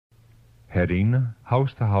Heading,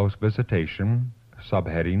 House-to-House Visitation.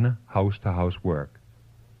 Subheading, House-to-House Work.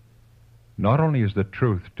 Not only is the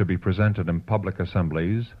truth to be presented in public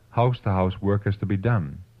assemblies, house-to-house work is to be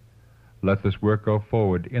done. Let this work go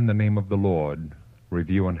forward in the name of the Lord.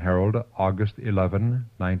 Review and Herald, August 11,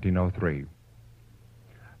 1903.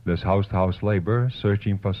 This house-to-house labor,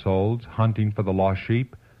 searching for souls, hunting for the lost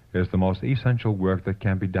sheep, is the most essential work that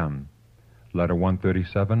can be done. Letter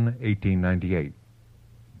 137, 1898.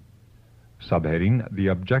 Subheading, The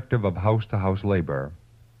Objective of House-to-House Labor.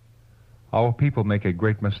 Our people make a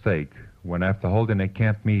great mistake when, after holding a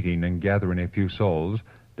camp meeting and gathering a few souls,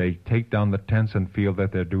 they take down the tents and feel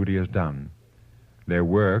that their duty is done. Their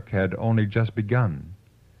work had only just begun.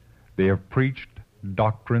 They have preached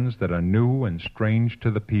doctrines that are new and strange to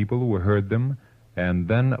the people who heard them, and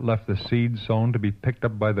then left the seed sown to be picked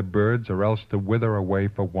up by the birds or else to wither away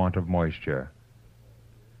for want of moisture.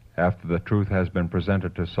 After the truth has been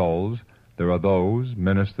presented to souls, there are those,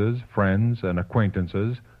 ministers, friends, and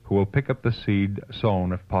acquaintances, who will pick up the seed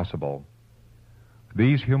sown if possible.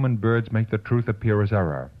 These human birds make the truth appear as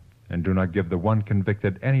error, and do not give the one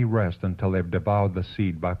convicted any rest until they've devoured the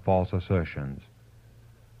seed by false assertions.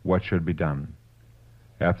 What should be done?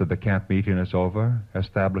 After the camp meeting is over,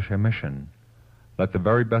 establish a mission. Let the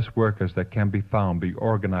very best workers that can be found be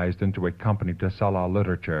organized into a company to sell our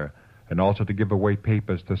literature, and also to give away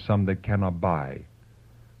papers to some that cannot buy.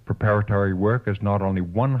 Preparatory work is not only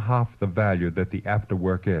one-half the value that the after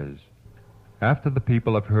work is. After the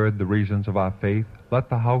people have heard the reasons of our faith, let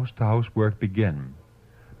the house-to-house work begin.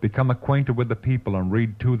 Become acquainted with the people and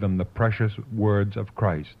read to them the precious words of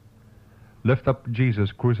Christ. Lift up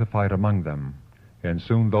Jesus crucified among them, and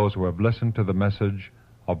soon those who have listened to the message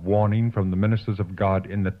of warning from the ministers of God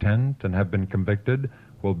in the tent and have been convicted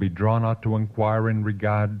will be drawn out to inquire in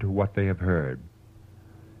regard to what they have heard.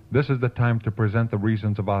 This is the time to present the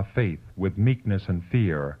reasons of our faith with meekness and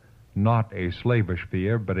fear, not a slavish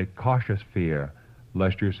fear, but a cautious fear,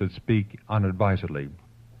 lest you should speak unadvisedly.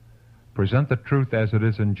 Present the truth as it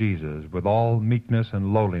is in Jesus, with all meekness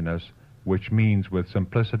and lowliness, which means with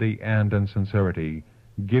simplicity and in sincerity,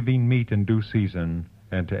 giving meat in due season,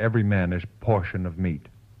 and to every man his portion of meat.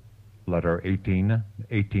 Letter 18,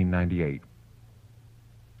 1898.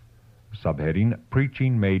 Subheading,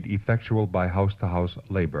 Preaching Made Effectual by House-to-House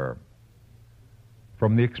Labor.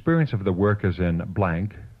 From the experience of the workers in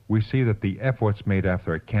blank, we see that the efforts made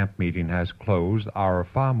after a camp meeting has closed are of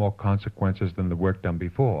far more consequences than the work done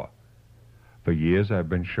before. For years I have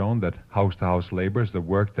been shown that house-to-house labor is the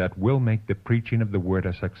work that will make the preaching of the Word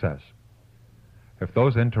a success. If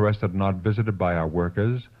those interested are not visited by our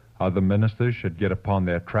workers, other ministers should get upon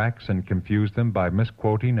their tracks and confuse them by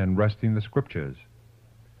misquoting and wresting the Scriptures.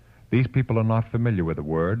 These people are not familiar with the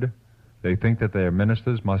Word. They think that their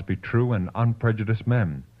ministers must be true and unprejudiced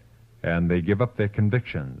men, and they give up their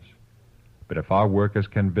convictions. But if our workers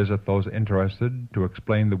can visit those interested to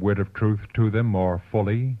explain the word of truth to them more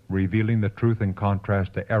fully, revealing the truth in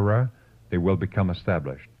contrast to error, they will become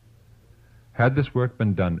established. Had this work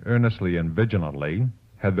been done earnestly and vigilantly,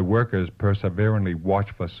 had the workers perseveringly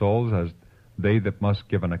watched for souls as they that must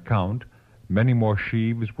give an account, many more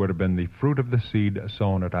sheaves would have been the fruit of the seed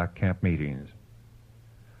sown at our camp meetings.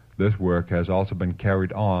 This work has also been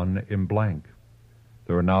carried on in blank.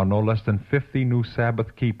 There are now no less than 50 new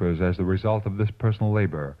Sabbath keepers as the result of this personal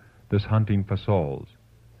labor, this hunting for souls.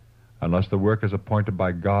 Unless the work is appointed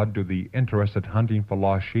by God to the interested hunting for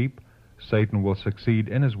lost sheep, Satan will succeed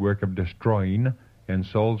in his work of destroying, and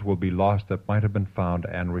souls will be lost that might have been found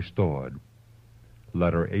and restored.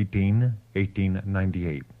 Letter 18,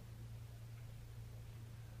 1898.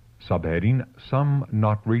 Subheading, Some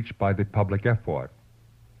Not Reached by the Public Effort.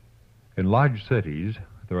 In large cities,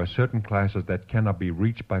 there are certain classes that cannot be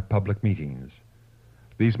reached by public meetings.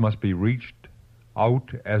 These must be reached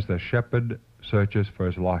out as the shepherd searches for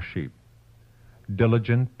his lost sheep.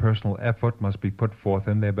 Diligent personal effort must be put forth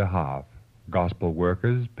in their behalf. Gospel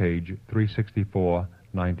Workers, page 364,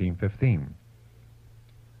 1915.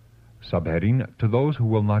 Subheading, To those who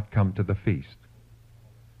will not come to the feast.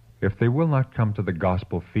 If they will not come to the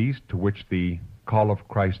gospel feast to which the call of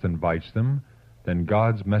Christ invites them, then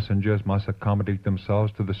God's messengers must accommodate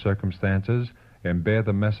themselves to the circumstances and bear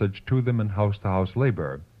the message to them in house-to-house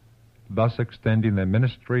labor, thus extending their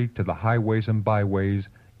ministry to the highways and byways,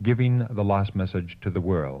 giving the lost message to the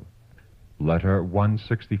world. Letter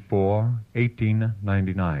 164,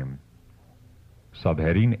 1899.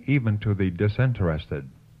 Subheading, Even to the Disinterested.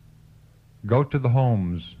 Go to the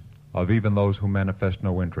homes of even those who manifest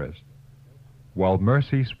no interest. While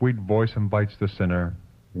mercy's sweet voice invites the sinner,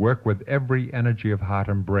 work with every energy of heart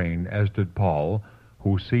and brain, as did Paul,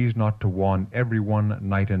 who cease not to warn everyone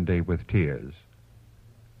night and day with tears.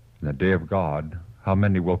 In the day of God, how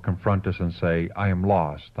many will confront us and say, I am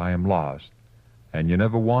lost, I am lost, and you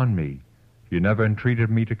never warned me, you never entreated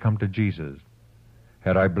me to come to Jesus.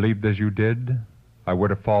 Had I believed as you did, I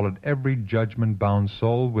would have followed every judgment-bound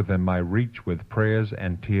soul within my reach with prayers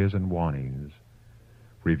and tears and warnings.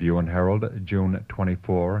 Review and Herald, June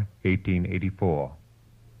 24, 1884.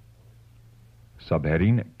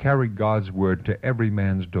 Subheading, Carry God's Word to Every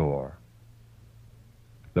Man's Door.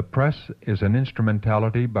 The press is an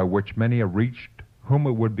instrumentality by which many are reached whom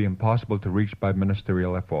it would be impossible to reach by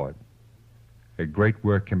ministerial effort. A great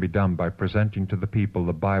work can be done by presenting to the people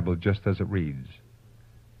the Bible just as it reads.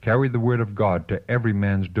 Carry the Word of God to every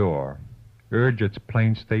man's door. Urge its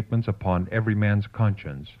plain statements upon every man's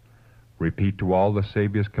conscience. Repeat to all the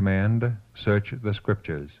Savior's command, search the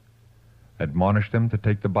Scriptures. Admonish them to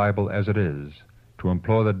take the Bible as it is, to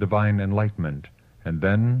implore the divine enlightenment, and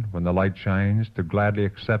then, when the light shines, to gladly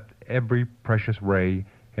accept every precious ray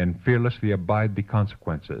and fearlessly abide the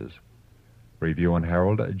consequences. Review and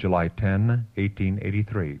Herald, July 10,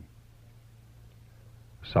 1883.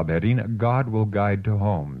 Subheading, God Will Guide to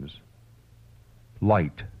Homes.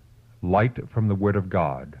 Light. Light from the Word of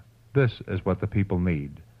God. This is what the people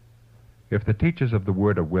need. If the teachers of the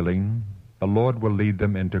Word are willing, the Lord will lead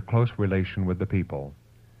them into close relation with the people.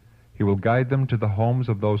 He will guide them to the homes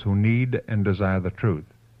of those who need and desire the truth.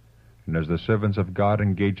 And as the servants of God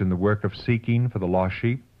engage in the work of seeking for the lost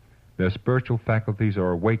sheep, their spiritual faculties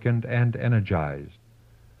are awakened and energized.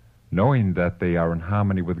 Knowing that they are in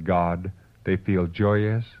harmony with God, they feel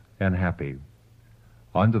joyous and happy.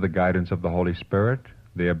 Under the guidance of the Holy Spirit,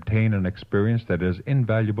 they obtain an experience that is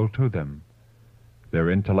invaluable to them. Their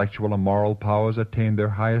intellectual and moral powers attain their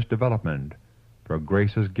highest development, for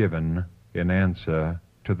grace is given in answer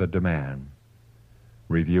to the demand.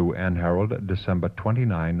 Review and Herald, December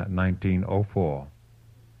 29, 1904.